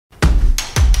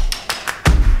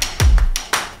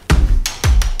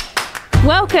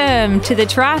Welcome to the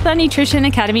Triathlon Nutrition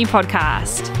Academy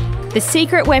podcast, the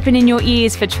secret weapon in your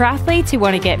ears for triathletes who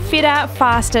want to get fitter,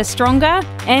 faster, stronger,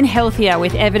 and healthier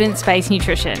with evidence-based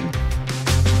nutrition.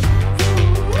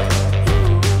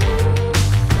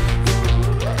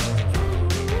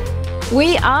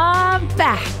 We are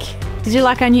back. Did you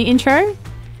like our new intro?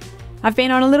 I've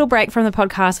been on a little break from the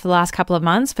podcast for the last couple of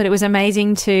months, but it was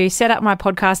amazing to set up my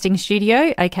podcasting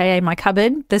studio, aka my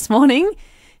cupboard, this morning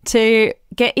to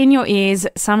get in your ears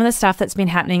some of the stuff that's been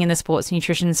happening in the sports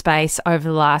nutrition space over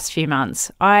the last few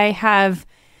months. I have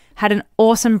had an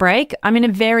awesome break. I'm in a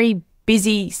very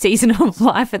busy season of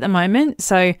life at the moment,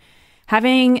 so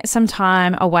having some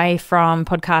time away from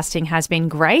podcasting has been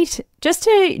great, just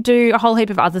to do a whole heap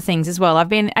of other things as well. I've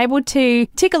been able to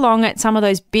tick along at some of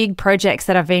those big projects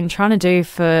that I've been trying to do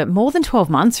for more than 12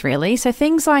 months, really. So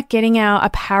things like getting our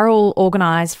apparel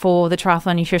organised for the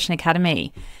Triathlon Nutrition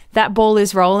Academy. That ball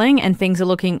is rolling and things are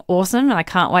looking awesome, and I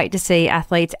can't wait to see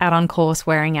athletes out on course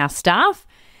wearing our stuff.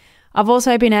 I've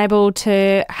also been able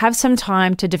to have some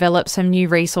time to develop some new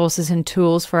resources and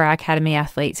tools for our academy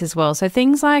athletes as well. So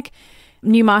things like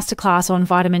new masterclass on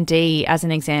vitamin D as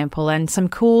an example, and some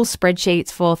cool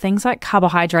spreadsheets for things like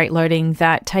carbohydrate loading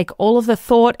that take all of the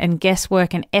thought and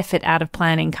guesswork and effort out of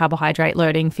planning carbohydrate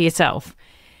loading for yourself.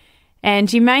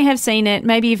 And you may have seen it,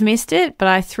 maybe you've missed it, but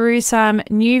I threw some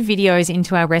new videos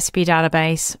into our recipe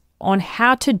database on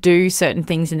how to do certain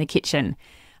things in the kitchen.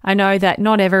 I know that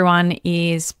not everyone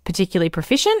is particularly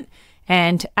proficient,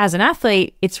 and as an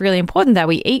athlete, it's really important that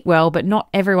we eat well, but not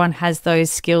everyone has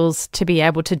those skills to be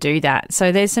able to do that.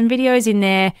 So there's some videos in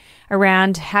there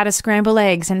around how to scramble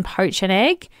eggs and poach an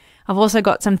egg. I've also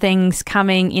got some things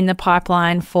coming in the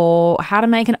pipeline for how to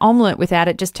make an omelette without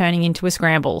it just turning into a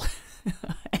scramble.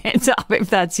 Hands up if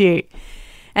that's you.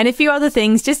 And a few other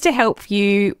things just to help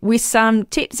you with some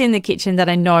tips in the kitchen that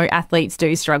I know athletes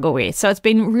do struggle with. So it's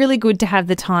been really good to have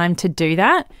the time to do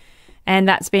that, and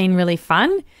that's been really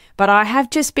fun. But I have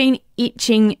just been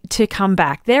itching to come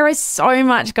back. There is so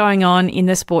much going on in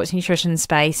the sports nutrition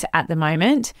space at the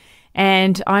moment,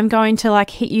 and I'm going to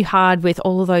hit you hard with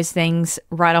all of those things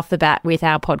right off the bat with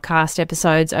our podcast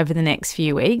episodes over the next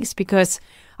few weeks, because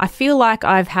I feel like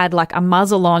I've had a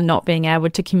muzzle on not being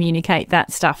able to communicate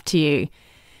that stuff to you.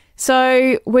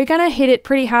 So we're going to hit it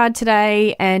pretty hard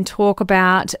today and talk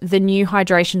about the new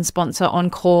hydration sponsor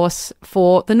on course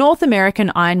for the North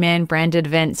American Ironman branded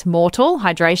events, Mortal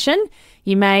Hydration.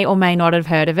 You may or may not have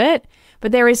heard of it,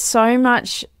 but there is so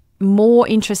much more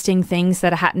interesting things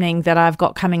that are happening that I've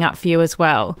got coming up for you as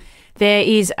well. There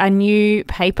is a new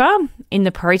paper in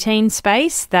the protein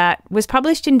space that was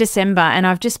published in December, and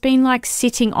I've just been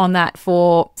sitting on that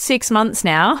for 6 months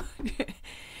now,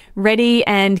 ready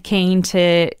and keen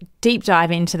to deep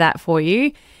dive into that for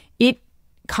you. It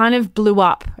kind of blew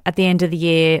up at the end of the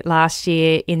year last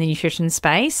year in the nutrition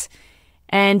space,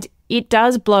 and it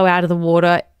does blow out of the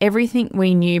water everything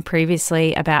we knew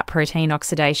previously about protein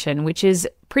oxidation, which is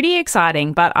pretty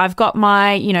exciting. But I've got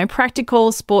my,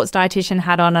 practical sports dietitian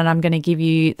hat on, and I'm going to give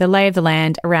you the lay of the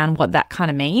land around what that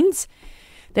kind of means.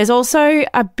 There's also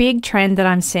a big trend that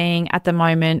I'm seeing at the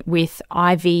moment with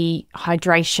IV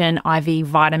hydration, IV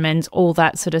vitamins, all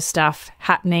that sort of stuff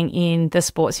happening in the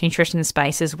sports nutrition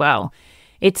space as well.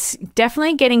 It's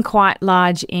definitely getting quite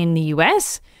large in the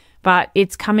US, but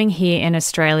it's coming here in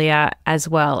Australia as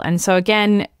well. And so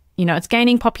again, it's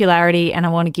gaining popularity, and I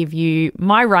want to give you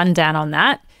my rundown on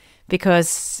that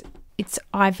because it's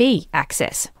IV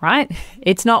access, right?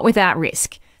 It's not without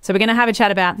risk. So we're going to have a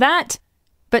chat about that.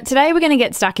 But today we're going to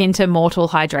get stuck into Mortal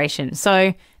Hydration.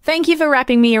 So thank you for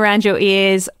wrapping me around your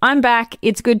ears. I'm back.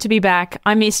 It's good to be back.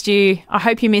 I missed you. I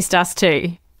hope you missed us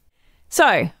too.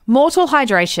 So Mortal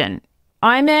Hydration.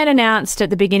 Ironman announced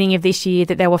at the beginning of this year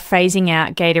that they were phasing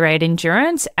out Gatorade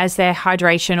Endurance as their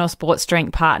hydration or sports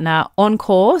drink partner on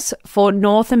course for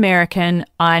North American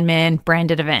Ironman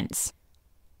branded events.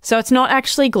 So it's not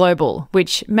actually global,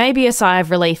 which may be a sigh of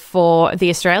relief for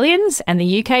the Australians and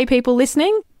the UK people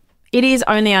listening. It is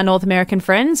only our North American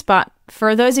friends, but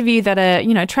for those of you that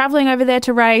are, traveling over there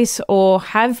to race or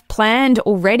have planned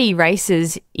already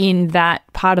races in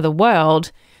that part of the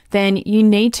world, then you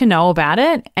need to know about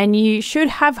it. And you should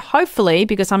have, hopefully,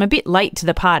 because I'm a bit late to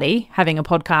the party, having a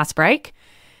podcast break,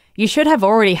 you should have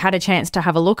already had a chance to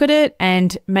have a look at it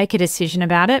and make a decision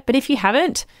about it. But if you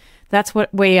haven't, that's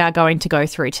what we are going to go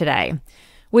through today.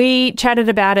 We chatted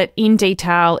about it in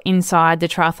detail inside the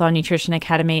Triathlon Nutrition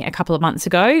Academy a couple of months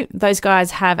ago. Those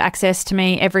guys have access to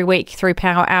me every week through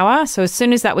Power Hour. So as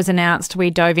soon as that was announced, we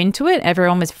dove into it.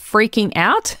 Everyone was freaking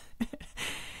out.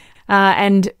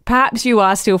 And perhaps you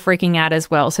are still freaking out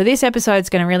as well. So this episode is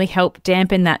going to really help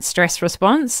dampen that stress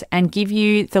response and give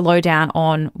you the lowdown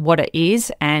on what it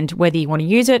is and whether you want to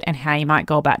use it and how you might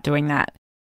go about doing that.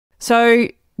 So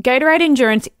Gatorade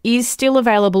Endurance is still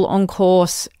available on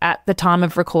course at the time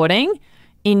of recording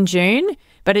in June,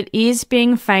 but it is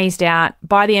being phased out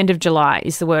by the end of July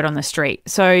is the word on the street.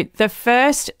 So the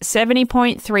first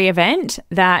 70.3 event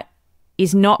that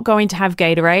is not going to have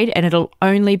Gatorade and it'll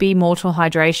only be mortal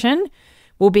hydration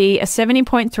will be a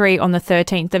 70.3 on the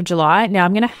 13th of July. Now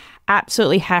I'm going to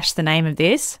absolutely hash the name of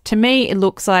this. To me, it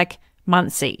looks like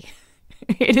Muncie.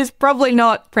 It is probably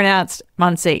not pronounced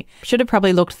Muncie. Should have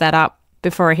probably looked that up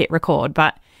before I hit record,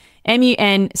 but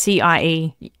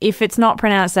Muncie. If it's not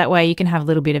pronounced that way, you can have a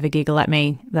little bit of a giggle at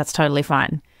me. That's totally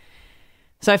fine.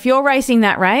 So if you're racing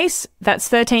that race, that's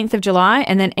 13th of July,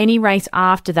 and then any race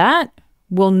after that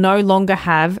will no longer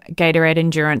have Gatorade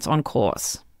Endurance on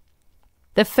course.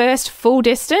 The first full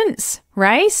distance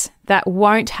race that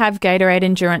won't have Gatorade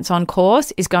Endurance on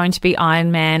course is going to be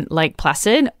Ironman Lake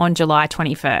Placid on July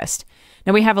 21st.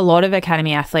 Now, we have a lot of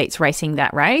Academy athletes racing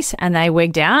that race, and they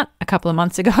wigged out a couple of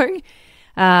months ago.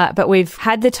 But we've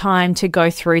had the time to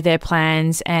go through their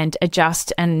plans and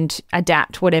adjust and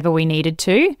adapt whatever we needed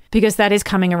to, because that is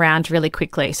coming around really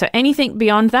quickly. So anything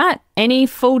beyond that, any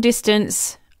full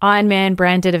distance Ironman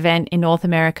branded event in North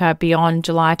America beyond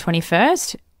July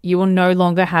 21st, you will no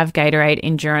longer have Gatorade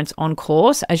Endurance on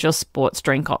course as your sports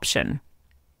drink option.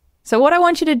 So what I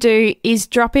want you to do is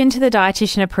drop into the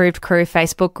Dietitian Approved Crew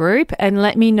Facebook group and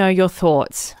let me know your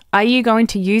thoughts. Are you going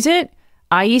to use it?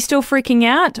 Are you still freaking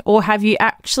out? Or have you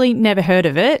actually never heard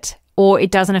of it? Or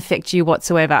it doesn't affect you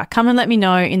whatsoever? Come and let me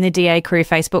know in the DA Crew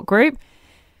Facebook group.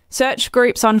 Search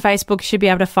groups on Facebook, you should be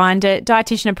able to find it.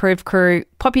 Dietitian Approved Crew,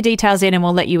 pop your details in and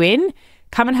we'll let you in.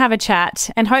 Come and have a chat.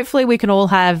 And hopefully we can all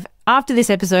have, after this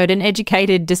episode, an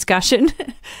educated discussion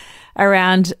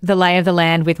around the lay of the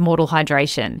land with mortal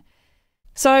hydration.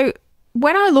 So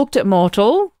when I looked at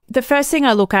mortal, the first thing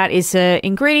I look at is the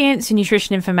ingredients and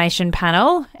nutrition information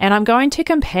panel, and I'm going to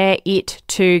compare it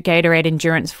to Gatorade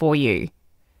Endurance for you.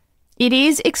 It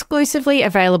is exclusively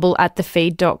available at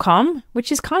thefeed.com,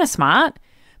 which is kind of smart.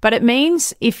 But it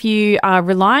means if you are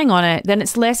relying on it, then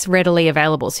it's less readily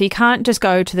available. So you can't just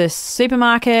go to the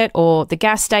supermarket or the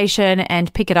gas station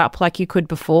and pick it up like you could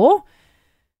before.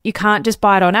 You can't just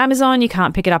buy it on Amazon. You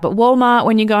can't pick it up at Walmart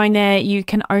when you're going there. You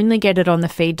can only get it on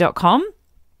thefeed.com.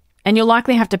 And you'll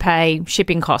likely have to pay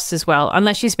shipping costs as well,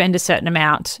 unless you spend a certain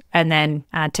amount and then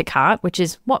add to cart, which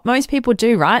is what most people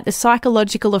do, right? The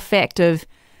psychological effect of,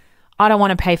 I don't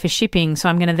want to pay for shipping, so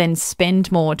I'm going to then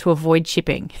spend more to avoid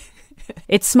shipping.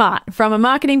 It's smart. From a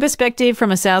marketing perspective,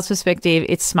 from a sales perspective,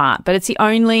 it's smart, but it's the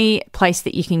only place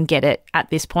that you can get it at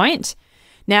this point.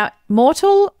 Now,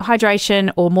 mortal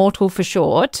hydration, or mortal for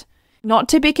short, not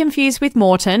to be confused with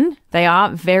Morton, they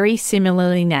are very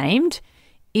similarly named,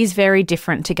 is very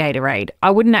different to Gatorade.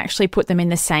 I wouldn't actually put them in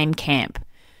the same camp.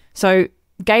 So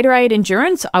Gatorade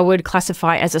Endurance, I would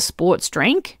classify as a sports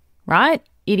drink, right?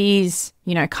 It is,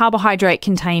 carbohydrate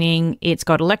containing, it's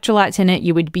got electrolytes in it,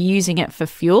 you would be using it for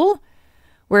fuel.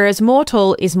 Whereas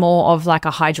mortal is more of like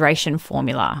a hydration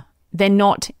formula. They're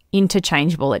not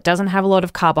interchangeable. It doesn't have a lot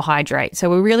of carbohydrate. So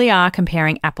we really are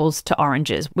comparing apples to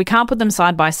oranges. We can't put them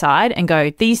side by side and go,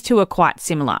 these two are quite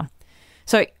similar.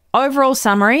 So overall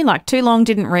summary, like too long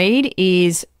didn't read,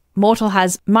 is mortal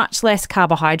has much less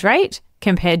carbohydrate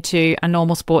compared to a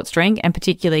normal sports drink, and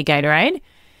particularly Gatorade.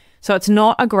 So it's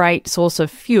not a great source of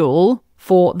fuel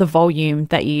for the volume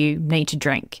that you need to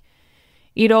drink.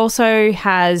 It also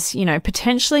has,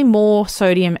 potentially more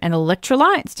sodium and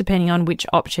electrolytes, depending on which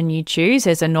option you choose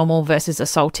as a normal versus a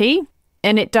salty.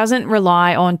 And it doesn't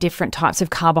rely on different types of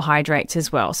carbohydrates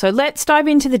as well. So let's dive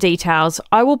into the details.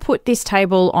 I will put this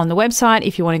table on the website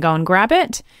if you want to go and grab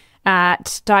it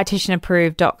at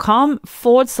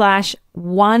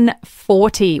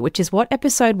dietitianapproved.com/140, which is what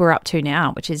episode we're up to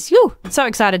now, which is, so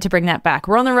excited to bring that back.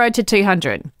 We're on the road to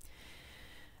 200.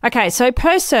 Okay, so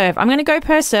per serve, I'm going to go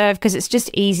per serve because it's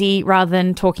just easy rather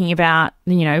than talking about,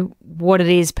 what it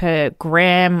is per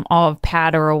gram of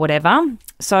powder or whatever.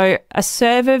 So a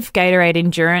serve of Gatorade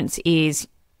Endurance is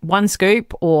 1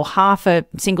 scoop or half a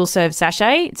single serve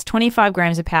sachet. It's 25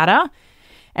 grams of powder,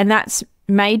 and that's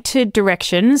made to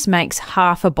directions makes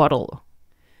half a bottle.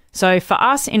 So for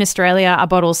us in Australia, a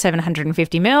bottle is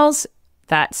 750 mils.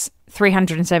 That's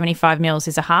 375 mils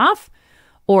is a half.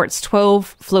 Or it's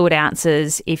 12 fluid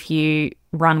ounces if you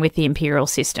run with the imperial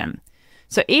system.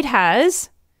 So it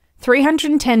has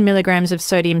 310 milligrams of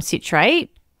sodium citrate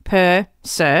per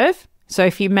serve. So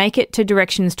if you make it to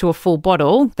directions to a full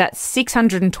bottle, that's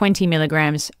 620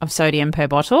 milligrams of sodium per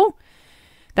bottle.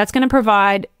 That's going to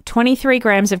provide 23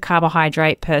 grams of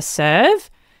carbohydrate per serve.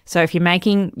 So if you're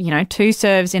making, 2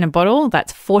 serves in a bottle,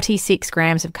 that's 46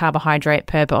 grams of carbohydrate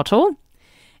per bottle.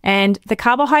 And the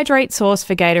carbohydrate source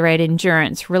for Gatorade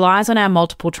Endurance relies on our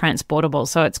multiple transportables.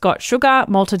 So it's got sugar,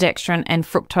 maltodextrin, and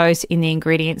fructose in the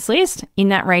ingredients list in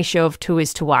that ratio of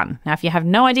 2:1. Now, if you have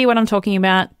no idea what I'm talking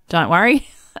about, don't worry.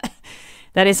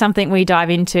 That is something we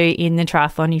dive into in the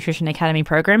Triathlon Nutrition Academy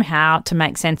program, how to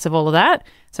make sense of all of that.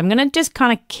 So I'm going to just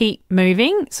kind of keep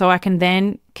moving so I can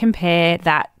then compare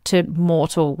that to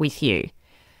Mortal with you.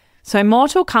 So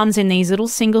Mortal comes in these little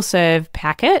single serve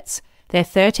packets. They're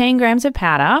 13 grams of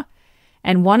powder,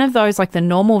 and one of those, like the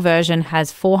normal version,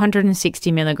 has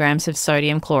 460 milligrams of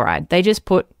sodium chloride. They just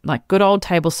put like good old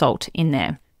table salt in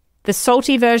there. The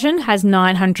salty version has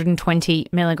 920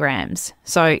 milligrams.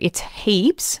 So it's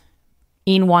heaps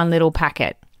in one little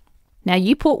packet. Now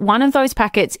you put one of those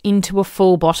packets into a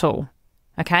full bottle.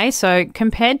 Okay, so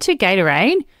compared to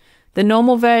Gatorade, the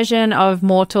normal version of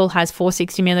Mortal has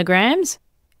 460 milligrams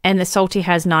and the salty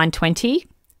has 920.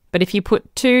 But if you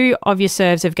put 2 of your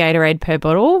serves of Gatorade per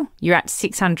bottle, you're at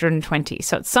 620.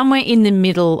 So it's somewhere in the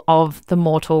middle of the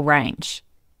Mortal range.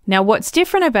 Now, what's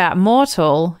different about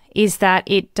Mortal is that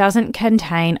it doesn't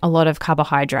contain a lot of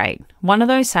carbohydrate. One of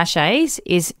those sachets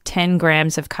is 10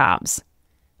 grams of carbs,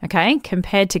 okay,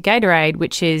 compared to Gatorade,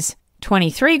 which is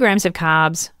 23 grams of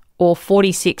carbs or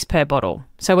 46 per bottle.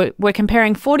 So we're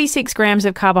comparing 46 grams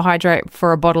of carbohydrate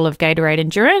for a bottle of Gatorade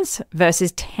Endurance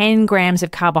versus 10 grams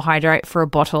of carbohydrate for a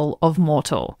bottle of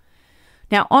Mortal.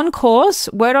 Now, on course,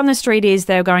 word on the street is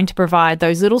they're going to provide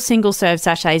those little single-serve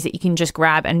sachets that you can just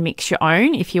grab and mix your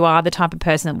own if you are the type of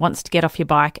person that wants to get off your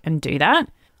bike and do that.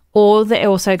 Or they're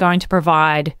also going to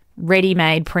provide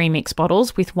ready-made pre-mix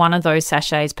bottles with one of those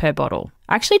sachets per bottle.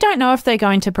 I actually don't know if they're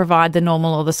going to provide the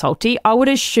normal or the salty. I would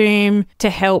assume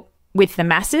to help with the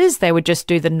masses, they would just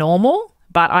do the normal,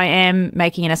 but I am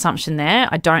making an assumption there.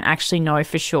 I don't actually know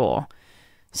for sure.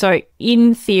 So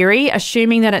in theory,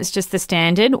 assuming that it's just the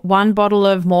standard, one bottle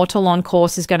of Mortal on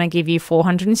course is going to give you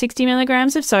 460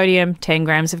 milligrams of sodium, 10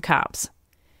 grams of carbs,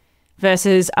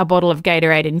 versus a bottle of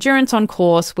Gatorade Endurance on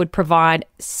course would provide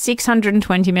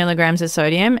 620 milligrams of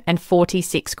sodium and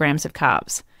 46 grams of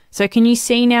carbs. So can you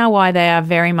see now why they are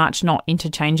very much not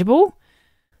interchangeable?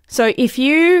 So if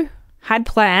you had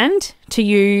planned to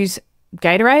use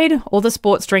Gatorade or the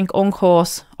sports drink on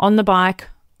course, on the bike,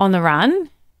 on the run,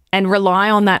 and rely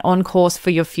on that on course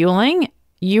for your fueling,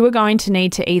 you are going to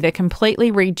need to either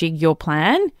completely rejig your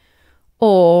plan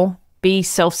or be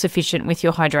self-sufficient with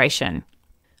your hydration.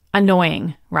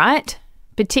 Annoying, right?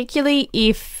 Particularly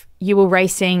if you were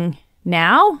racing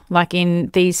now, like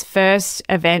in these first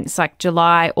events like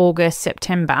July, August,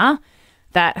 September,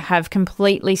 that have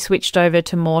completely switched over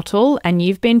to Mortal, and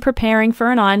you've been preparing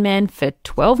for an Ironman for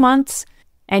 12 months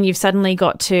and you've suddenly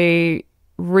got to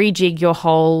rejig your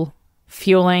whole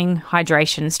fueling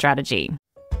hydration strategy.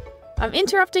 I'm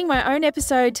interrupting my own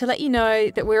episode to let you know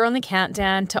that we're on the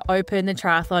countdown to open the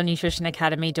Triathlon Nutrition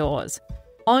Academy doors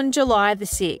on July the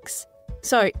 6th.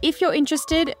 So if you're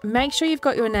interested, make sure you've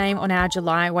got your name on our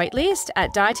July waitlist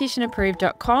at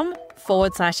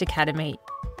dietitianapproved.com/academy.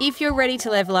 if you're ready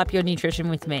to level up your nutrition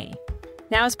with me.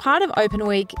 Now, as part of Open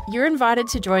Week, you're invited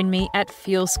to join me at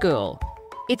Fuel School.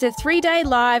 It's a 3-day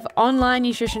live online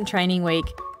nutrition training week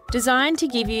designed to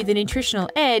give you the nutritional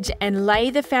edge and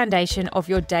lay the foundation of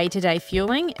your day-to-day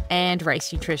fueling and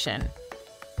race nutrition.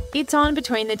 It's on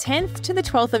between the 10th to the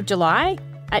 12th of July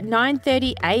at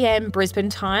 9:30 a.m. Brisbane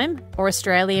time or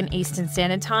Australian Eastern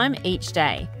Standard Time each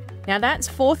day. Now that's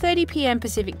 4:30 p.m.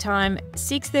 Pacific Time,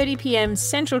 6:30 p.m.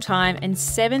 Central Time and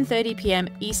 7:30 p.m.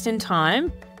 Eastern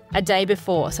Time a day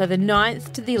before, so the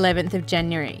 9th to the 11th of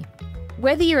January.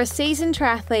 Whether you're a seasoned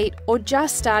triathlete or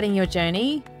just starting your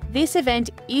journey, this event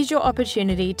is your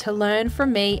opportunity to learn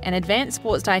from me, an advanced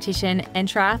sports dietitian and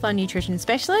triathlon nutrition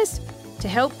specialist, to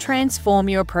help transform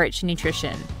your approach to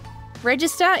nutrition.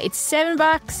 Register, it's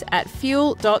 $7 at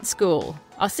fuel.school.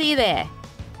 I'll see you there.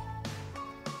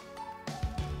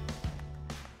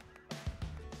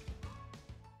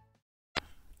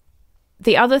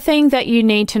 The other thing that you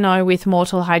need to know with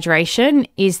Mortal Hydration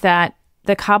is that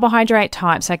the carbohydrate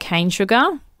types are cane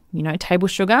sugar, table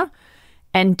sugar,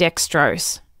 and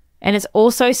dextrose. And it's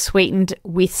also sweetened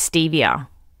with stevia.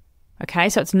 Okay,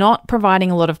 so it's not providing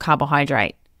a lot of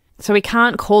carbohydrate. So we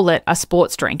can't call it a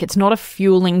sports drink. It's not a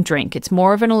fueling drink. It's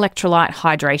more of an electrolyte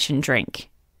hydration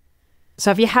drink. So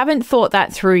if you haven't thought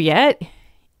that through yet,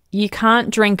 you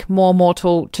can't drink more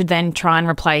Mortal to then try and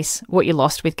replace what you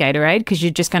lost with Gatorade because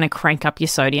you're just going to crank up your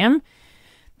sodium.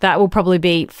 That will probably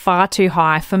be far too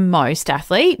high for most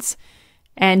athletes.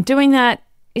 And doing that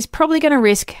is probably going to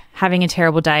risk having a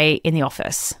terrible day in the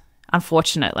office,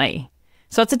 unfortunately.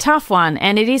 So it's a tough one,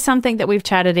 and it is something that we've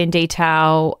chatted in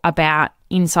detail about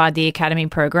inside the Academy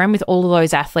program with all of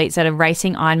those athletes that are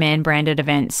racing Ironman branded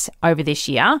events over this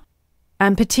year.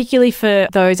 And particularly for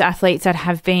those athletes that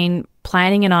have been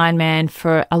planning an Ironman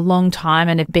for a long time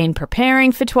and have been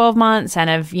preparing for 12 months and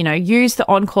have, used the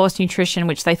on-course nutrition,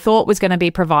 which they thought was going to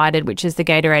be provided, which is the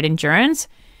Gatorade Endurance,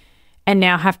 and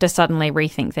now have to suddenly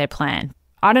rethink their plan.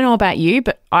 I don't know about you,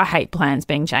 but I hate plans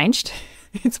being changed.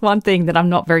 It's one thing that I'm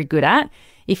not very good at.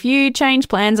 If you change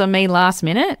plans on me last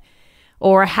minute,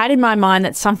 or I had in my mind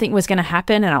that something was going to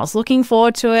happen and I was looking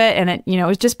forward to it and it, it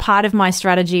was just part of my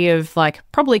strategy of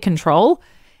probably control,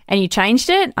 and you changed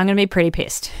it, I'm going to be pretty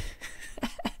pissed.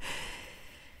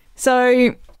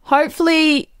 So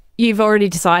hopefully you've already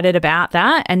decided about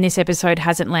that and this episode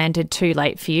hasn't landed too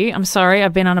late for you. I'm sorry,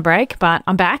 I've been on a break, but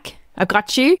I'm back. I've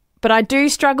got you. But I do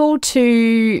struggle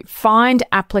to find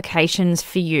applications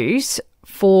for use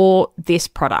for this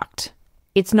product.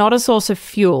 It's not a source of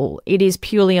fuel. It is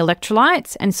purely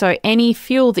electrolytes. And so any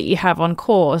fuel that you have on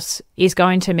course is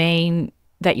going to mean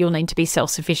that you'll need to be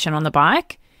self-sufficient on the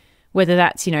bike, whether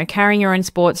that's, carrying your own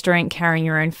sports drink, carrying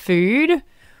your own food,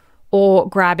 or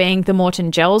grabbing the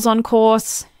Morton gels on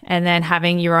course and then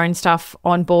having your own stuff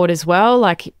on board as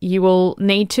well. You will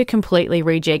need to completely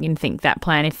rejig and think that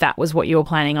plan if that was what you were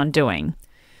planning on doing.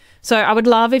 So I would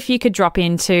love if you could drop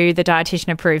into the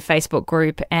Dietitian Approved Facebook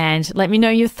group and let me know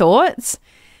your thoughts.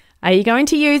 Are you going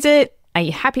to use it? Are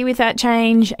you happy with that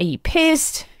change? Are you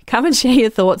pissed? Come and share your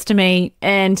thoughts to me,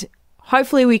 and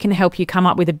hopefully we can help you come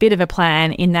up with a bit of a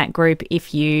plan in that group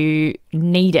if you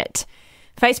need it.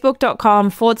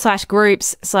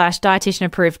 Facebook.com/groups/Dietitian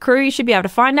Approved Crew. You should be able to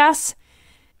find us.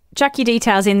 Chuck your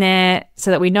details in there so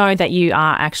that we know that you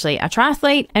are actually a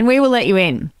triathlete, and we will let you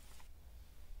in.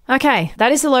 Okay,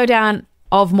 that is the lowdown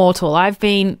of Mortal. I've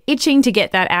been itching to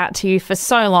get that out to you for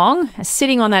so long,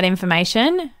 sitting on that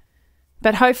information,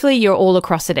 but hopefully you're all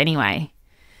across it anyway.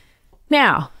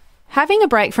 Now, having a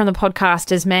break from the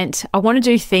podcast has meant I want to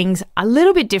do things a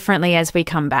little bit differently as we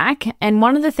come back. And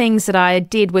one of the things that I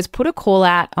did was put a call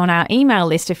out on our email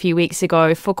list a few weeks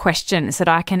ago for questions that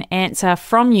I can answer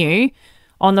from you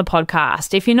on the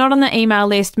podcast. If you're not on the email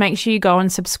list, make sure you go and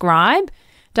subscribe.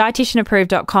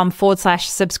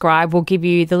 Dietitianapproved.com/subscribe will give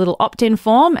you the little opt-in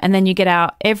form, and then you get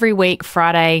our every week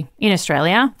Friday in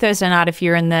Australia, Thursday night if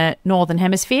you're in the Northern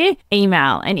Hemisphere,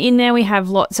 email. And in there we have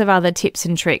lots of other tips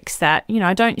and tricks that,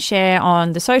 I don't share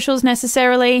on the socials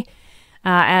necessarily.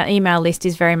 Our email list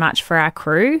is very much for our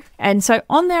crew. And so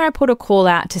on there I put a call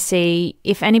out to see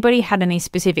if anybody had any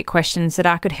specific questions that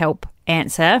I could help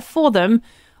answer for them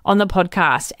on the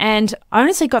podcast. And I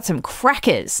honestly got some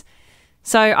crackers.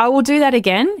 So I will do that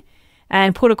again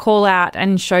and put a call out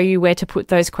and show you where to put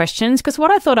those questions, because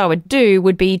what I thought I would do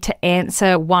would be to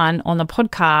answer one on the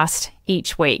podcast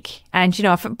each week. And,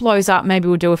 if it blows up, maybe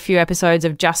we'll do a few episodes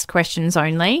of just questions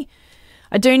only.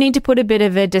 I do need to put a bit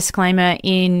of a disclaimer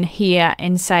in here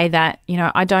and say that,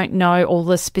 I don't know all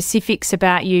the specifics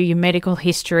about you, your medical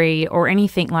history or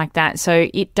anything like that. So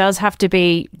it does have to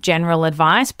be general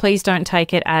advice. Please don't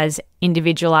take it as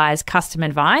individualized custom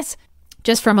advice.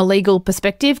 Just from a legal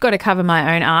perspective, got to cover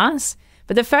my own arse.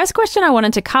 But the first question I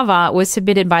wanted to cover was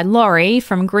submitted by Laurie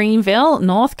from Greenville,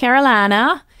 North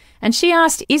Carolina. And she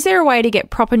asked, is there a way to get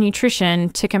proper nutrition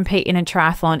to compete in a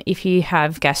triathlon if you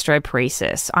have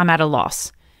gastroparesis? I'm at a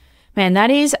loss. Man, that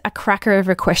is a cracker of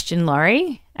a question,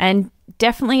 Laurie, and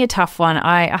definitely a tough one.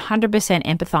 I 100%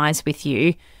 empathise with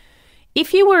you.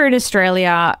 If you were in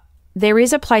Australia, there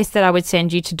is a place that I would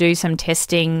send you to do some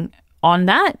testing on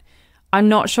that. I'm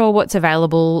not sure what's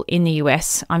available in the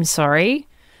US, I'm sorry,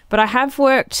 but I have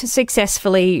worked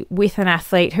successfully with an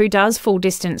athlete who does full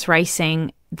distance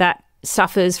racing that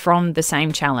suffers from the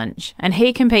same challenge. And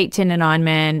he competes in an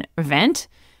Ironman event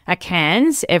at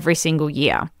Cairns every single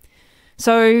year.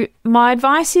 So my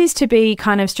advice is to be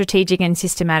kind of strategic and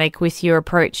systematic with your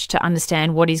approach to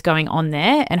understand what is going on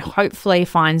there and hopefully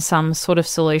find some sort of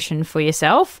solution for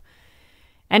yourself.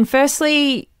 And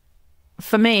firstly,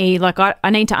 for me, I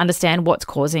need to understand what's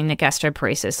causing the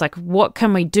gastroparesis. What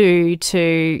can we do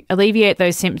to alleviate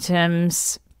those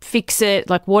symptoms, fix it?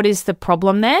 What is the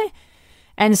problem there?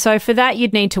 And so for that,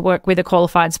 you'd need to work with a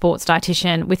qualified sports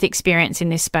dietitian with experience in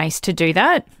this space to do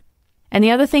that. And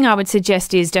the other thing I would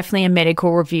suggest is definitely a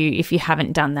medical review if you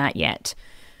haven't done that yet.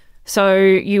 So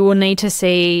you will need to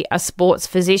see a sports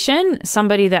physician,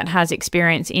 somebody that has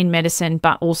experience in medicine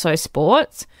but also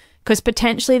sports, because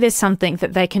potentially there's something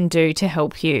that they can do to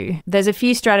help you. There's a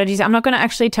few strategies. I'm not going to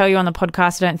actually tell you on the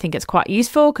podcast. I don't think it's quite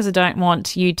useful because I don't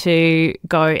want you to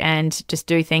go and just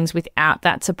do things without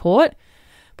that support.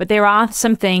 But there are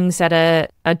some things that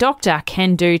a doctor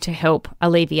can do to help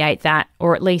alleviate that,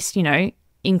 or at least,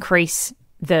 increase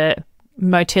the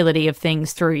motility of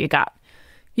things through your gut.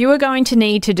 You are going to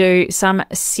need to do some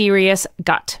serious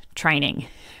gut training,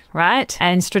 right?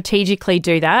 And strategically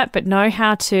do that, but know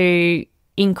how to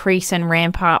increase and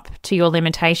ramp up to your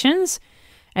limitations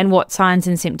and what signs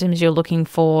and symptoms you're looking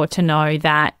for to know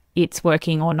that it's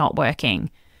working or not working.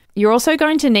 You're also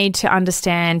going to need to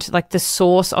understand the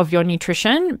source of your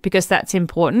nutrition, because that's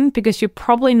important, because you're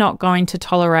probably not going to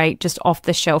tolerate just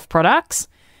off-the-shelf products,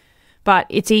 but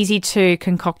it's easy to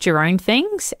concoct your own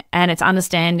things, and it's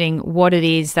understanding what it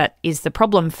is that is the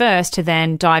problem first to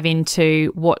then dive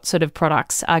into what sort of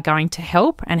products are going to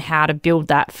help and how to build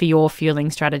that for your fueling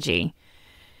strategy.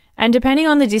 And depending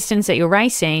on the distance that you're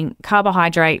racing,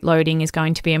 carbohydrate loading is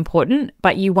going to be important,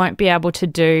 but you won't be able to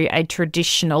do a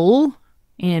traditional,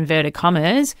 in inverted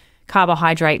commas,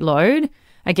 carbohydrate load.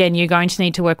 Again, you're going to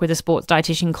need to work with a sports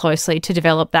dietitian closely to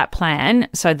develop that plan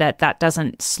so that that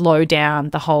doesn't slow down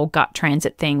the whole gut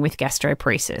transit thing with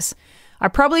gastroparesis. I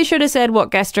probably should have said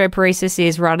what gastroparesis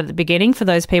is right at the beginning for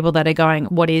those people that are going,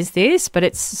 what is this? But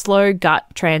it's slow gut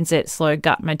transit, slow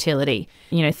gut motility.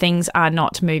 Things are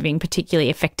not moving particularly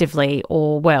effectively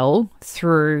or well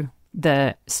through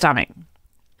the stomach.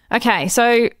 Okay,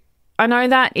 so I know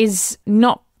that is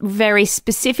not very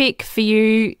specific for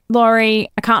you, Laurie.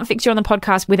 I can't fix you on the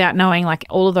podcast without knowing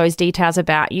all of those details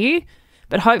about you,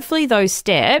 but hopefully those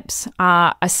steps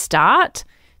are a start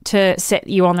to set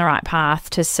you on the right path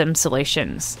to some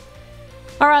solutions.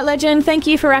 All right, legend, thank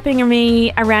you for wrapping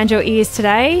me around your ears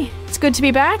today. It's good to be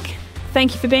back.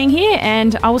 Thank you for being here,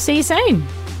 and I will see you soon.